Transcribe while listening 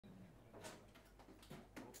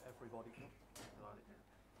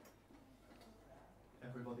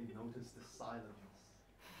Everybody noticed the silence,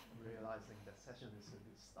 realizing the session is going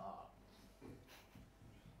to start.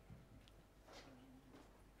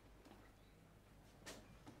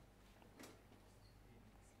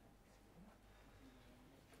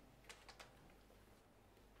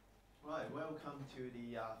 Right, welcome to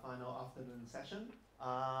the final afternoon session.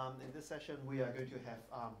 In this session, we are going to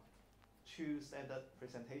have two standard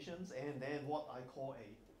presentations and then what I call a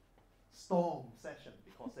storm session,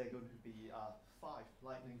 because they're going to be 5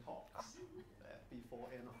 lightning talks before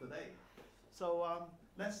end of the day. So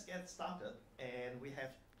let's get started. And we have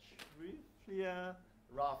Shrividya,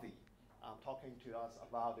 Ravi talking to us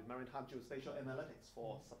about the maritime geospatial analytics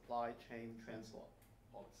for supply chain transport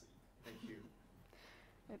policy. Thank you.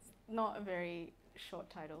 It's not a very short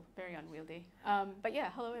title, very unwieldy. But yeah,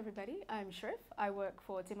 hello everybody. I'm Shriv. I work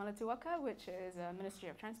for Te Malatuaka, which is a Ministry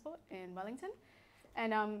of Transport in Wellington.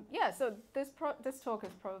 And yeah, so this talk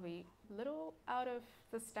is probably a little out of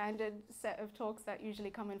the standard set of talks that usually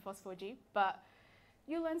come in FOSS4G, but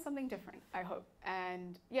you'll learn something different, I hope.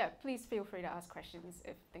 And yeah, please feel free to ask questions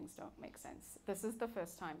if things don't make sense. This is the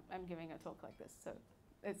first time I'm giving a talk like this, so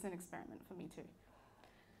it's an experiment for me too.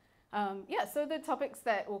 Yeah, so the topics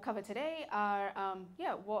that we'll cover today are,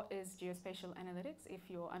 yeah, what is geospatial analytics, if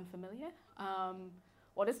you're unfamiliar?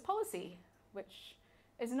 What is policy, which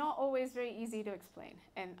is not always very easy to explain,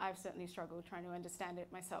 and I've certainly struggled trying to understand it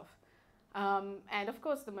myself. And of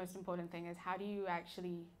course, the most important thing is how do you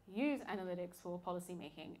actually use analytics for policy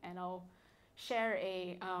making? And I'll share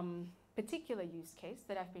a particular use case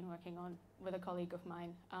that I've been working on with a colleague of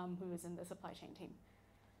mine who is in the supply chain team.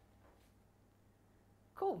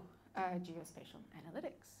 Cool. Geospatial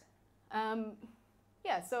analytics.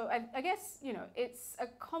 Yeah, so I guess, you know, it's a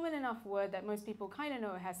common enough word that most people kind of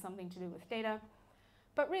know it has something to do with data,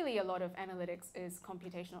 but really a lot of analytics is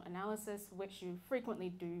computational analysis, which you frequently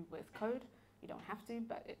do with code. You don't have to,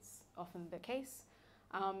 but it's often the case.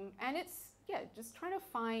 And it's, yeah, just trying to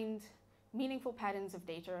find meaningful patterns of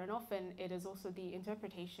data, and often it is also the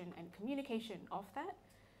interpretation and communication of that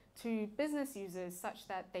to business users such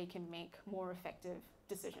that they can make more effective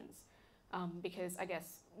decisions. Because I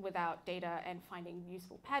guess without data and finding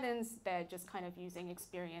useful patterns, they're just kind of using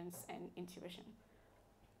experience and intuition.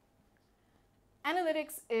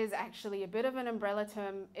 Analytics is actually a bit of an umbrella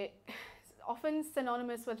term. It's often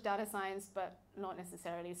synonymous with data science, but not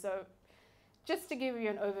necessarily. So just to give you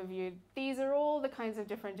an overview, these are all the kinds of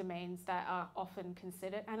different domains that are often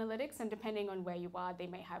considered analytics, and depending on where you are, they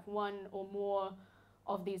may have one or more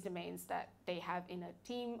of these domains that they have in a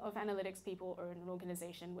team of analytics people or in an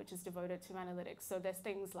organization which is devoted to analytics. So there's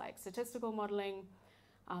things like statistical modeling,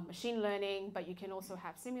 machine learning, but you can also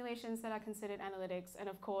have simulations that are considered analytics, and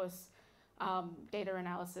of course, data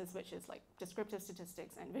analysis, which is like descriptive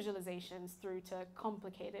statistics and visualizations through to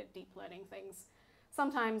complicated deep learning things.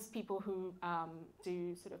 Sometimes people who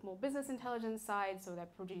do sort of more business intelligence side, so they're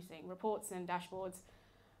producing reports and dashboards,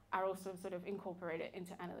 are also sort of incorporated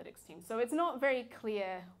into analytics teams. So it's not very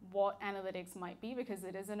clear what analytics might be because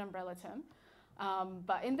it is an umbrella term.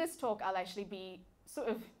 But in this talk, I'll actually be sort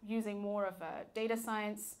of using more of a data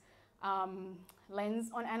science lens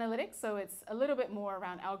on analytics. So it's a little bit more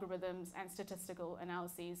around algorithms and statistical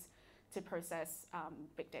analyses to process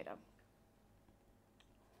big data.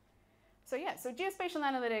 So yeah, so geospatial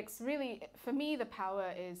analytics, really, for me, the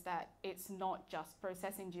power is that it's not just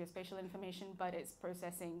processing geospatial information, but it's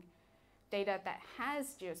processing data that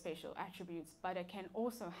has geospatial attributes, but it can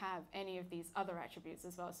also have any of these other attributes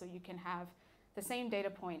as well. So you can have the same data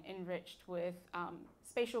point enriched with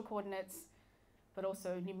spatial coordinates, but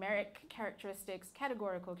also numeric characteristics,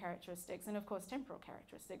 categorical characteristics, and of course, temporal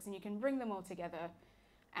characteristics. And you can bring them all together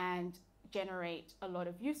and generate a lot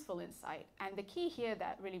of useful insight. And the key here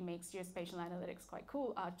that really makes geospatial analytics quite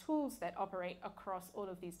cool are tools that operate across all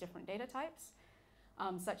of these different data types,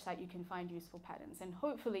 such that you can find useful patterns. And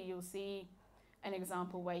hopefully you'll see an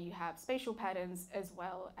example where you have spatial patterns as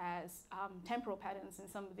well as temporal patterns in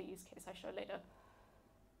some of the use cases I show later.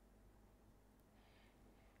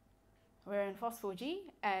 We're in FOSS4G,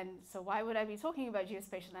 and so why would I be talking about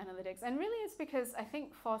geospatial analytics? And really it's because I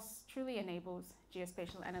think FOSS truly enables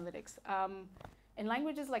geospatial analytics. In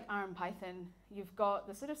languages like R and Python, you've got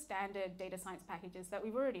the sort of standard data science packages that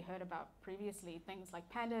we've already heard about previously, things like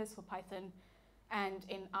pandas for Python, and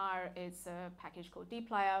in R it's a package called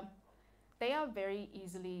dplyr. They are very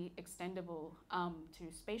easily extendable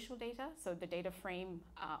to spatial data, so the data frame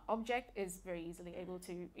object is very easily able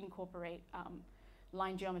to incorporate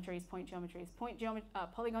line geometries,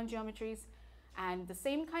 polygon geometries, and the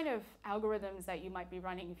same kind of algorithms that you might be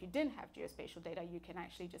running if you didn't have geospatial data, you can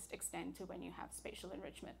actually just extend to when you have spatial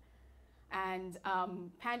enrichment. And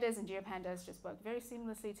pandas and geopandas just work very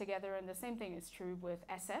seamlessly together, and the same thing is true with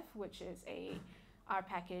SF, which is a R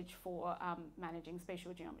package for managing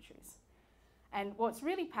spatial geometries. And what's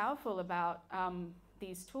really powerful about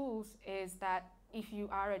these tools is that if you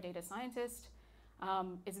are a data scientist,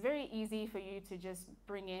 it's very easy for you to just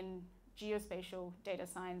bring in geospatial data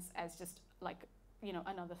science as just like, you know,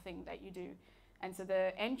 another thing that you do. And so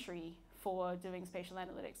the entry for doing spatial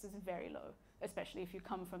analytics is very low, especially if you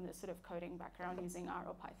come from this sort of coding background using R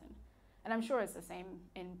or Python. And I'm sure it's the same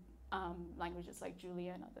in languages like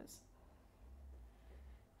Julia and others.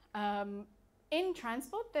 In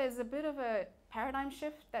transport, there's a bit of a paradigm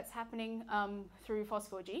shift that's happening through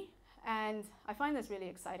FOSS4G, and I find this really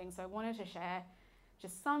exciting, so I wanted to share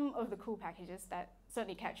just some of the cool packages that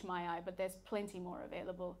certainly catch my eye, but there's plenty more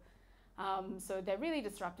available. So they're really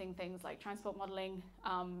disrupting things like transport modeling,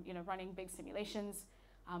 you know, running big simulations,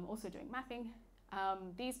 also doing mapping.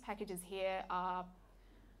 These packages here are,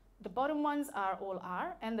 the bottom ones are all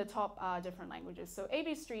R, and the top are different languages. So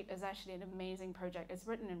AB Street is actually an amazing project. It's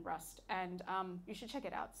written in Rust, and you should check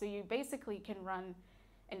it out. So you basically can run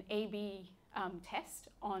an AB test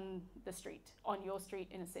on the street, on your street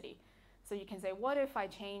in a city. So you can say, what if I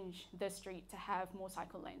change this street to have more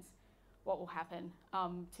cycle lanes? What will happen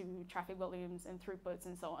to traffic volumes and throughputs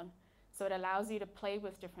and so on? So it allows you to play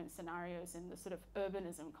with different scenarios in the sort of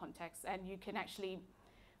urbanism context, and you can actually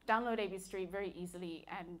download AB Street very easily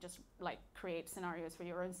and just like create scenarios for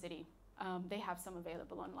your own city. They have some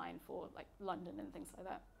available online for like London and things like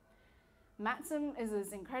that. MATSIM is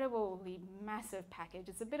this incredibly massive package.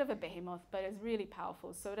 It's a bit of a behemoth, but it's really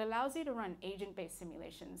powerful. So it allows you to run agent-based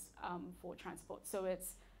simulations for transport. So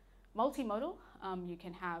it's multimodal. You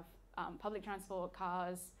can have public transport,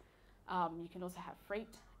 cars. You can also have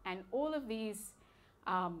freight. And all of these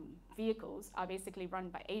vehicles are basically run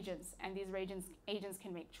by agents, and these agents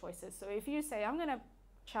can make choices. So if you say, I'm going to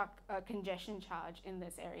chuck a congestion charge in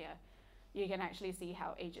this area, you can actually see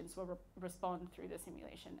how agents will respond through the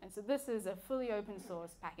simulation. And so this is a fully open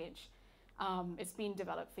source package. It's been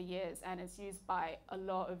developed for years, and it's used by a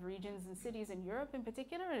lot of regions and cities in Europe in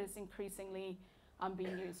particular, and it's increasingly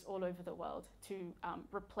being used all over the world to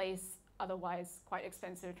replace otherwise quite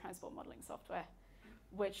expensive transport modeling software,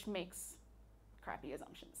 which makes crappy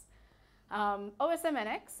assumptions.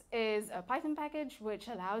 OSMNX is a Python package which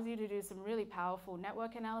allows you to do some really powerful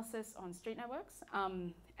network analysis on street networks,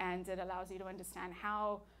 and it allows you to understand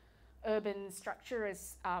how urban structure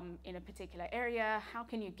is in a particular area. How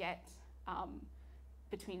can you get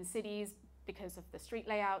between cities because of the street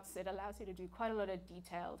layouts? It allows you to do quite a lot of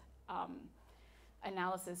detailed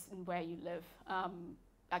analysis in where you live. I'm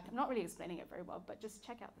not really explaining it very well, but just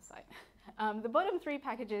check out the site. The bottom three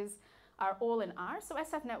packages are all in R. So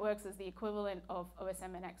SF Networks is the equivalent of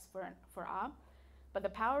OSMNX for R. But the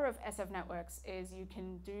power of SF Networks is you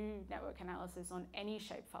can do network analysis on any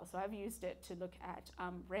shapefile. So I've used it to look at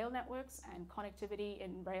rail networks and connectivity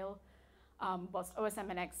in rail. Whilst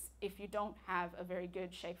OSMNX, if you don't have a very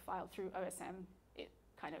good shapefile through OSM,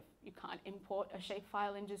 you can't import a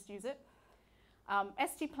shapefile and just use it.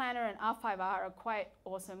 ST Planner and R5R are quite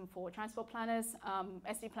awesome for transport planners.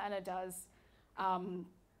 ST Planner does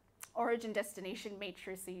origin destination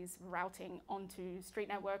matrices routing onto street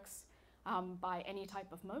networks by any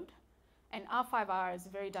type of mode. And R5R is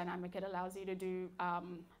very dynamic. It allows you to do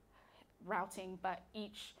routing, but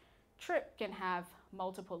each trip can have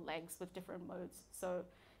multiple legs with different modes. So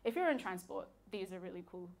if you're in transport, these are really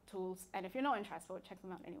cool tools. And if you're not in transport, check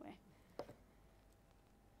them out anyway.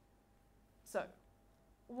 So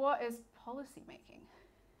what is policy making?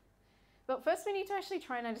 But first we need to actually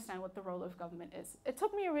try and understand what the role of government is. It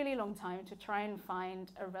took me a really long time to try and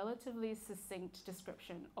find a relatively succinct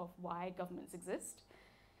description of why governments exist.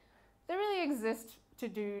 They really exist to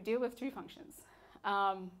deal with two functions.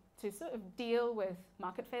 To sort of deal with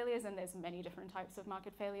market failures, and there's many different types of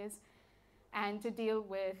market failures, and to deal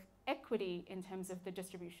with equity in terms of the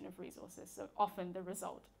distribution of resources, so often the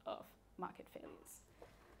result of market failures.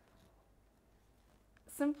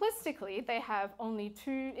 Simplistically, they have only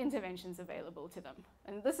two interventions available to them.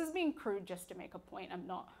 And this is being crude just to make a point.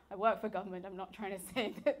 I work for government, I'm not trying to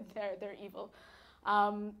say that they're evil.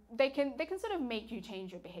 They can sort of make you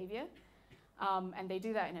change your behavior. And they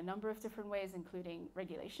do that in a number of different ways, including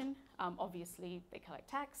regulation. Obviously, they collect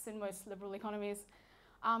tax in most liberal economies.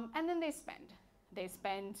 And then they spend. They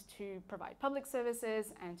spend to provide public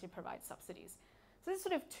services and to provide subsidies. So there's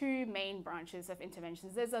sort of two main branches of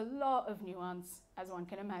interventions. There's a lot of nuance, as one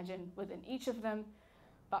can imagine, within each of them.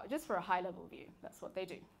 But just for a high-level view, that's what they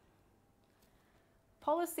do.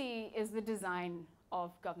 Policy is the design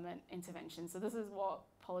of government intervention. So this is what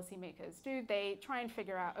policymakers do. They try and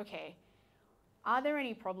figure out, okay, are there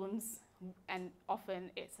any problems? And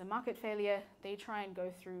often it's a market failure. They try and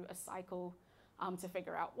go through a cycle to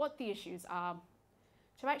figure out what the issues are,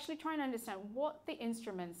 to actually try and understand what the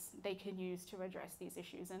instruments they can use to address these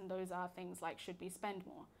issues. And those are things like, should we spend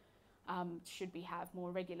more? Should we have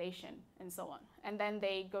more regulation, and so on. And then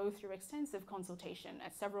they go through extensive consultation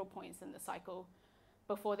at several points in the cycle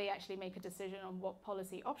before they actually make a decision on what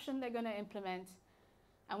policy option they're going to implement.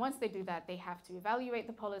 And once they do that, they have to evaluate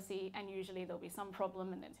the policy, and usually there'll be some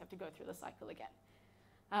problem, and then they have to go through the cycle again.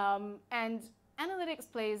 And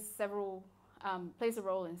analytics plays a role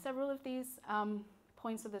in several of these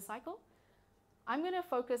points of the cycle. I'm going to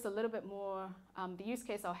focus a little bit more, the use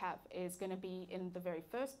case I'll have is going to be in the very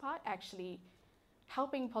first part, actually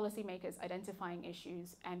helping policymakers identifying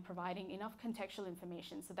issues and providing enough contextual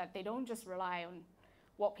information so that they don't just rely on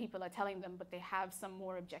what people are telling them, but they have some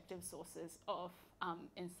more objective sources of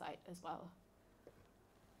insight as well.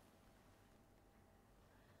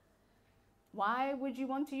 Why would you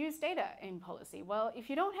want to use data in policy? Well, if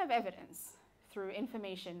you don't have evidence through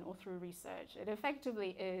information or through research, it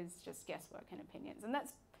effectively is just guesswork and opinions. And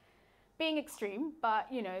that's being extreme, but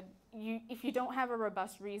if you don't have a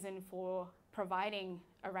robust reason for providing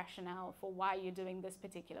a rationale for why you're doing this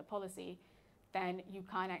particular policy, then you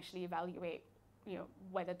can't actually evaluate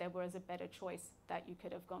whether there was a better choice that you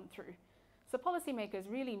could have gone through. So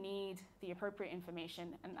policymakers really need the appropriate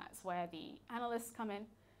information, and that's where the analysts come in.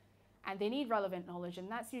 And they need relevant knowledge, and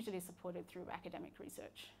that's usually supported through academic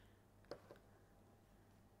research.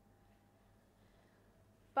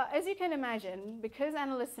 But as you can imagine, because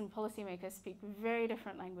analysts and policymakers speak very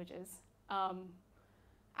different languages,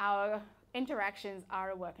 our interactions are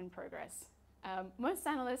a work in progress. Most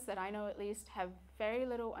analysts that I know at least have very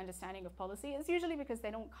little understanding of policy. It's usually because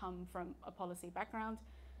they don't come from a policy background.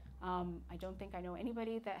 I don't think I know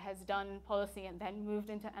anybody that has done policy and then moved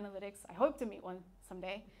into analytics. I hope to meet one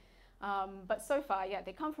someday. But so far, yeah,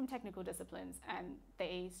 they come from technical disciplines and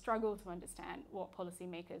they struggle to understand what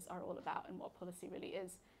policymakers are all about and what policy really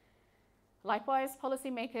is. Likewise,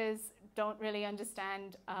 policymakers don't really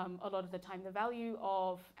understand a lot of the time the value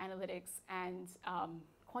of analytics and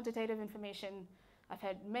quantitative information. I've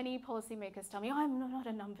had many policymakers tell me, oh, I'm not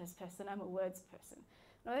a numbers person, I'm a words person.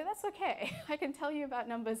 No, that's okay. I can tell you about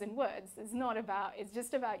numbers and words. It's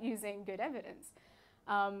just about using good evidence.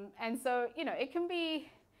 And so, it can be,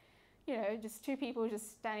 just two people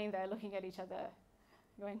just standing there looking at each other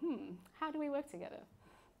going, how do we work together?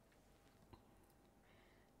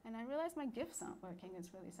 And I realize my GIFs aren't working. It's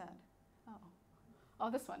really sad. Oh,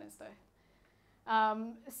 this one is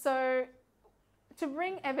though. So to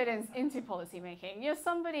bring evidence into policymaking,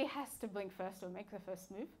 somebody has to blink first or make the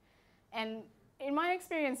first move. And in my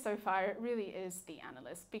experience so far, it really is the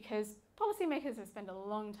analyst, because policymakers have spent a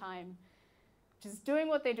long time just doing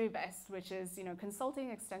what they do best, which is consulting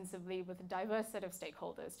extensively with a diverse set of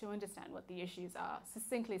stakeholders to understand what the issues are,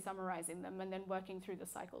 succinctly summarizing them, and then working through the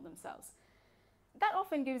cycle themselves. That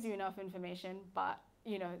often gives you enough information, but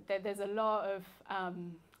there's a lot of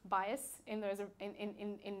bias in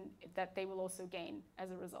that they will also gain as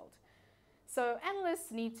a result. So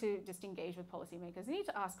analysts need to just engage with policymakers. They need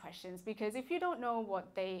to ask questions, because if you don't know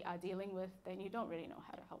what they are dealing with, then you don't really know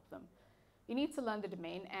how to help them. You need to learn the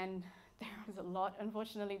domain, and there is a lot,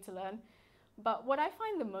 unfortunately, to learn. But what I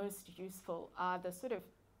find the most useful are the sort of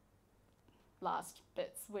last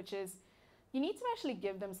bits, which is you need to actually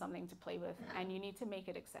give them something to play with, and you need to make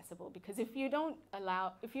it accessible, because if you don't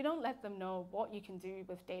let them know what you can do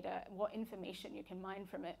with data, what information you can mine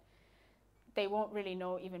from it, they won't really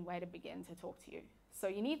know even where to begin to talk to you. So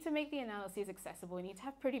you need to make the analyses accessible. You need to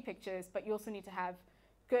have pretty pictures, but you also need to have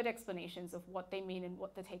good explanations of what they mean and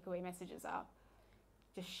what the takeaway messages are.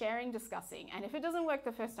 Just sharing, discussing, and if it doesn't work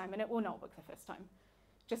the first time, and it will not work the first time,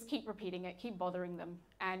 just keep repeating it, keep bothering them,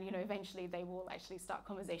 and eventually they will actually start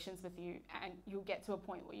conversations with you, and you'll get to a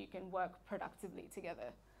point where you can work productively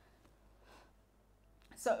together.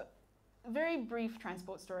 So, very brief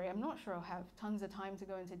transport story. I'm not sure I'll have tons of time to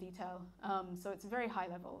go into detail, so it's very high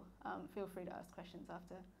level. Feel free to ask questions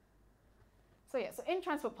after. So yeah, so in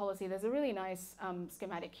transport policy, there's a really nice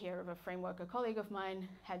schematic here of a framework a colleague of mine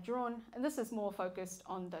had drawn, and this is more focused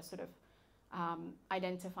on the sort of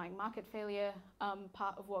identifying market failure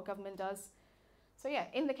part of what government does. So yeah,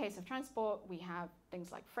 in the case of transport, we have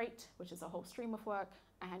things like freight, which is a whole stream of work,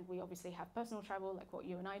 and we obviously have personal travel, like what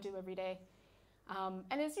you and I do every day.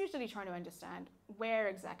 And it's usually trying to understand where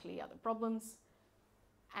exactly are the problems.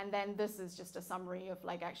 And then this is just a summary of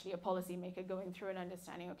actually a policymaker going through and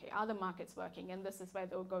understanding, okay, are the markets working? And this is where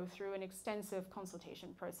they'll go through an extensive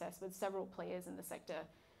consultation process with several players in the sector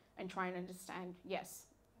and try and understand, yes,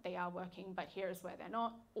 they are working, but here's where they're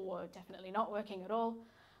not, or definitely not working at all.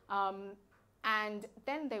 And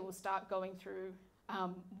then they will start going through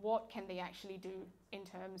what can they actually do in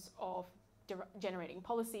terms of generating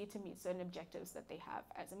policy to meet certain objectives that they have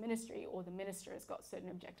as a ministry, or the minister has got certain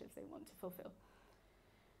objectives they want to fulfill.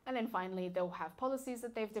 And then finally, they'll have policies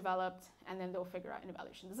that they've developed, and then they'll figure out an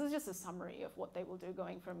evaluation. This is just a summary of what they will do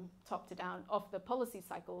going from top to down of the policy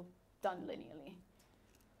cycle done linearly.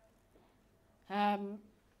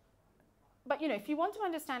 But you know, if you want to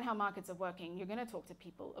understand how markets are working, you're going to talk to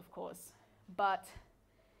people, of course, but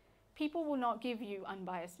people will not give you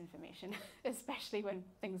unbiased information, especially when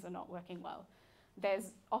things are not working well.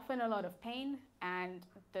 There's often a lot of pain, and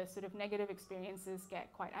the sort of negative experiences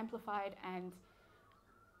get quite amplified, and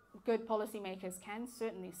good policymakers can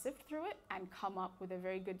certainly sift through it and come up with a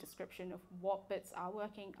very good description of what bits are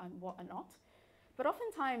working and what are not. But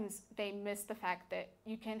oftentimes they miss the fact that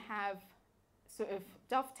you can have sort of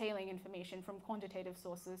dovetailing information from quantitative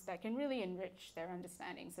sources that can really enrich their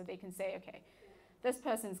understanding. So they can say, okay, this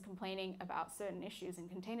person's complaining about certain issues in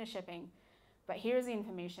container shipping, but here's the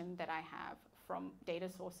information that I have from data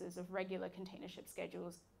sources of regular container ship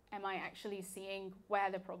schedules. Am I actually seeing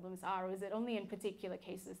where the problems are, or is it only in particular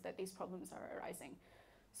cases that these problems are arising?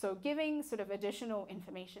 So giving sort of additional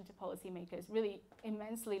information to policymakers really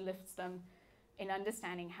immensely lifts them in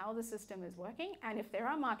understanding how the system is working, and if there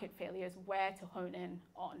are market failures, where to hone in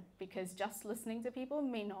on, because just listening to people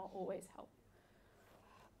may not always help.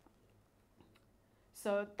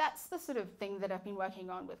 So that's the sort of thing that I've been working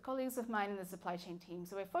on with colleagues of mine in the supply chain team.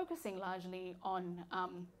 So we're focusing largely on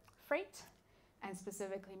freight, and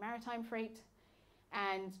specifically maritime freight.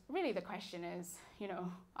 And really the question is, you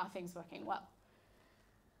know, are things working well?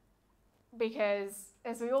 Because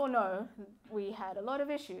as we all know, we had a lot of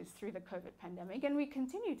issues through the COVID pandemic, and we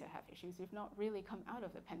continue to have issues. We've not really come out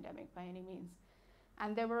of the pandemic by any means.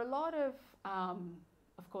 And there were a lot of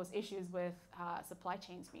course, issues with supply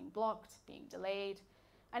chains being blocked, being delayed.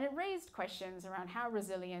 And it raised questions around how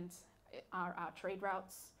resilient are our trade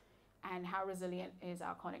routes, and how resilient is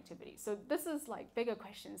our connectivity. So this is like bigger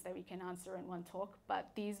questions that we can answer in one talk, but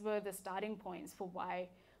these were the starting points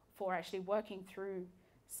for actually working through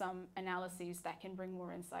some analyses that can bring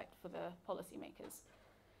more insight for the policymakers.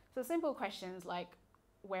 So simple questions like,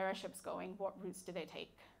 where are ships going? What routes do they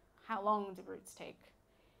take? How long do routes take?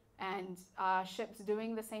 And are ships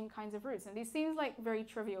doing the same kinds of routes? And these seem like very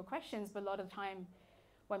trivial questions, but a lot of the time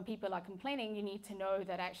when people are complaining, you need to know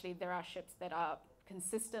that actually there are ships that are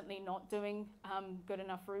consistently not doing good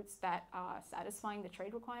enough routes that are satisfying the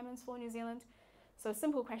trade requirements for New Zealand. So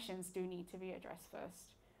simple questions do need to be addressed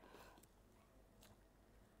first.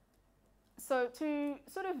 So to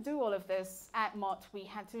sort of do all of this at Mott, we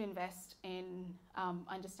had to invest in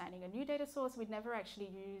understanding a new data source. We'd never actually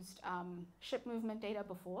used ship movement data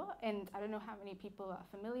before, and I don't know how many people are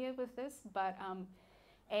familiar with this, but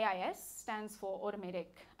AIS stands for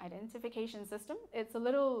Automatic Identification System. It's a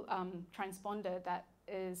little transponder that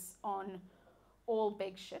is on all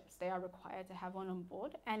big ships. They are required to have one on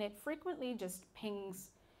board, and it frequently just pings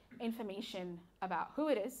information about who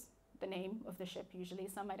it is, the name of the ship, usually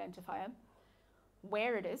some identifier,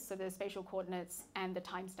 where it is, so the spatial coordinates, and the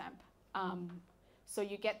timestamp. So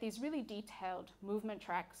you get these really detailed movement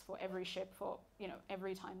tracks for every ship for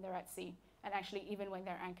every time they're at sea, and actually even when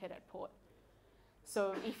they're anchored at port.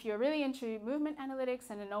 So if you're really into movement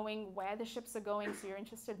analytics and knowing where the ships are going, so you're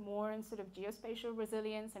interested more in sort of geospatial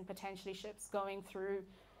resilience and potentially ships going through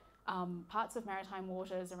parts of maritime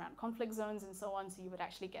waters around conflict zones and so on, so you would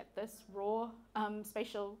actually get this raw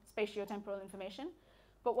spatiotemporal information.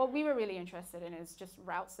 But what we were really interested in is just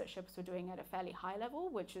routes that ships were doing at a fairly high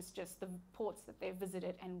level, which is just the ports that they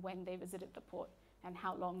visited and when they visited the port and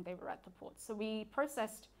how long they were at the port. So we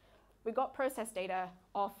got processed data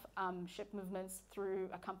of ship movements through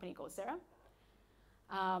a company called Sarah,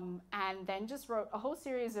 and then just wrote a whole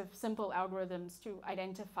series of simple algorithms to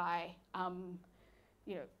identify,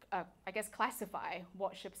 I guess classify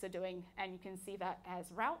what ships are doing. And you can see that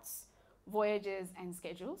as routes, voyages, and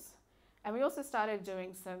schedules. And we also started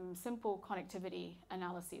doing some simple connectivity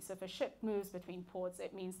analysis. So if a ship moves between ports,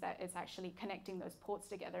 it means that it's actually connecting those ports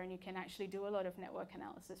together, and you can actually do a lot of network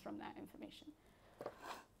analysis from that information.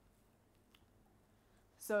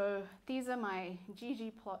 So these are my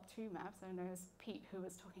ggplot2 maps. I know it's Pete who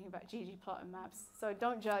was talking about ggplot and maps. So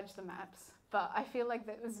don't judge the maps, but I feel like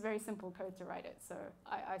that was very simple code to write it, so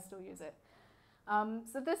I still use it.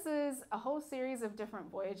 So this is a whole series of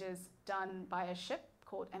different voyages done by a ship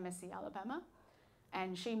called MSC Alabama,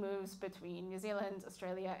 and she moves between New Zealand,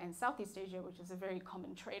 Australia, and Southeast Asia, which is a very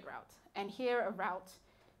common trade route. And here a route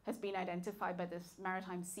has been identified by this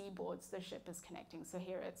maritime seaboards the ship is connecting. So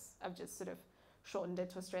here I've just sort of shortened it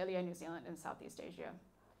to Australia, New Zealand, and Southeast Asia.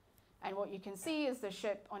 And what you can see is the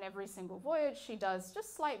ship on every single voyage, she does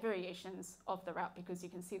just slight variations of the route because you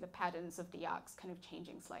can see the patterns of the arcs kind of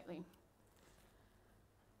changing slightly.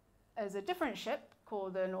 There's a different ship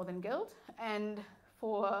called the Northern Guild, and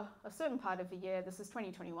for a certain part of the year, this is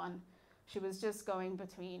 2021, she was just going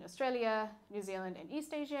between Australia, New Zealand, and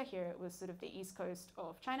East Asia. Here it was sort of the east coast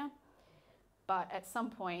of China. But at some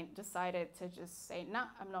point decided to just say, nah,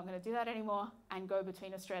 I'm not going to do that anymore, and go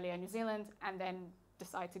between Australia and New Zealand, and then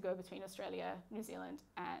decide to go between Australia, New Zealand,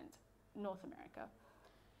 and North America.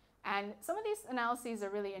 And some of these analyses are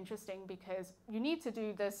really interesting because you need to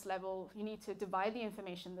do this level, you need to divide the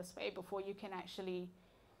information this way before you can actually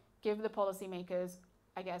give the policymakers,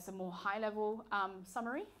 I guess, a more high-level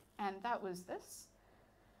summary, and that was this.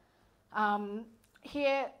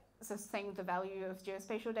 Here, so saying the value of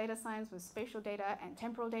geospatial data science with spatial data and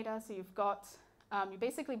temporal data. So you've got, you're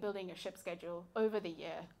basically building a ship schedule over the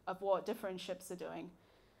year of what different ships are doing.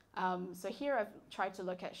 So here I've tried to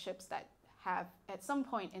look at ships that have, at some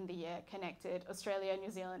point in the year, connected Australia,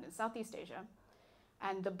 New Zealand, and Southeast Asia.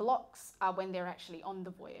 And the blocks are when they're actually on the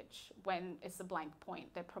voyage, when it's a blank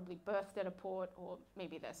point. They're probably berthed at a port, or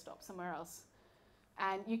maybe they're stopped somewhere else.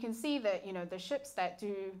 And you can see that, you know, the ships that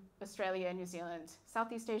do Australia, New Zealand,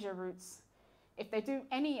 Southeast Asia routes, if they do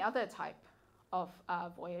any other type of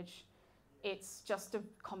voyage, it's just a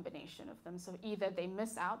combination of them. So either they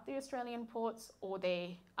miss out the Australian ports, or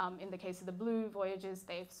they, in the case of the blue voyages,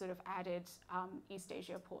 they've sort of added East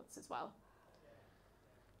Asia ports as well.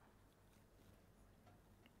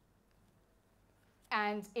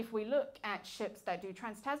 And if we look at ships that do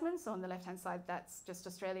trans-Tasman, so on the left-hand side, that's just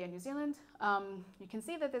Australia and New Zealand, you can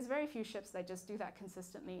see that there's very few ships that just do that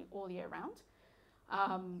consistently all year round.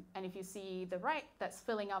 And if you see the right, that's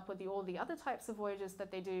filling up with all the other types of voyages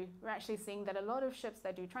that they do, we're actually seeing that a lot of ships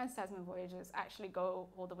that do trans-Tasman voyages actually go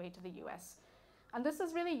all the way to the US. And this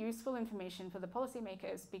is really useful information for the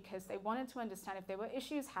policymakers because they wanted to understand if there were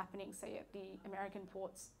issues happening, say, at the American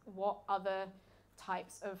ports, what other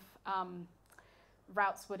types of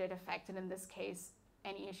routes would it affect? And in this case,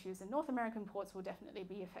 any issues in North American ports will definitely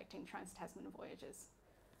be affecting trans-Tasman voyages.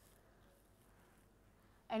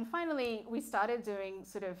 And finally, we started doing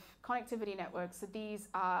sort of connectivity networks. So these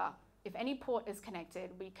are, if any port is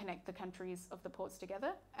connected, we connect the countries of the ports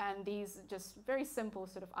together. And these just very simple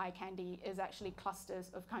sort of eye candy is actually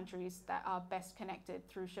clusters of countries that are best connected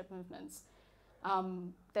through ship movements.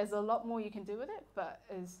 There's a lot more you can do with it, but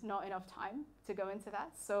there's not enough time to go into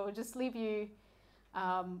that. So I'll just leave you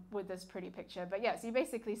with this pretty picture. But yeah, so you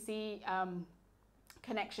basically see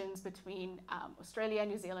connections between Australia,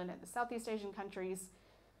 New Zealand, and the Southeast Asian countries,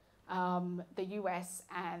 the US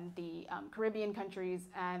and the Caribbean countries,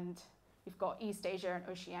 and you've got East Asia and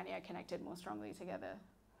Oceania connected more strongly together.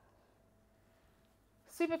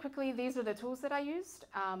 Super quickly, these are the tools that I used.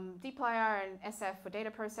 dplyr and SF for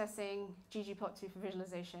data processing, ggplot2 for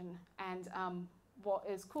visualization, and what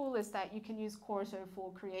is cool is that you can use Corto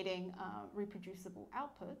for creating reproducible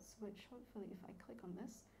outputs, which hopefully if I click on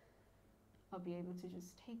this, I'll be able to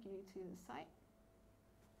just take you to the site.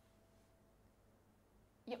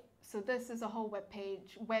 Yep, so this is a whole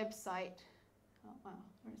website, oh wow,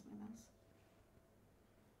 where's my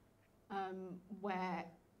mouse? Where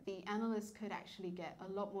the analyst could actually get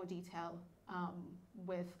a lot more detail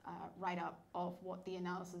with a write-up of what the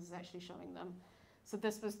analysis is actually showing them. So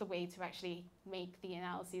this was the way to actually make the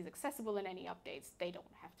analyses accessible, and any updates, they don't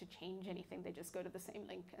have to change anything. They just go to the same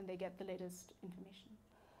link and they get the latest information.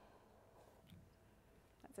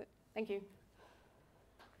 That's it. Thank you.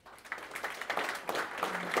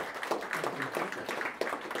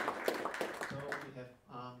 So we have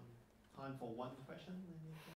time for one question.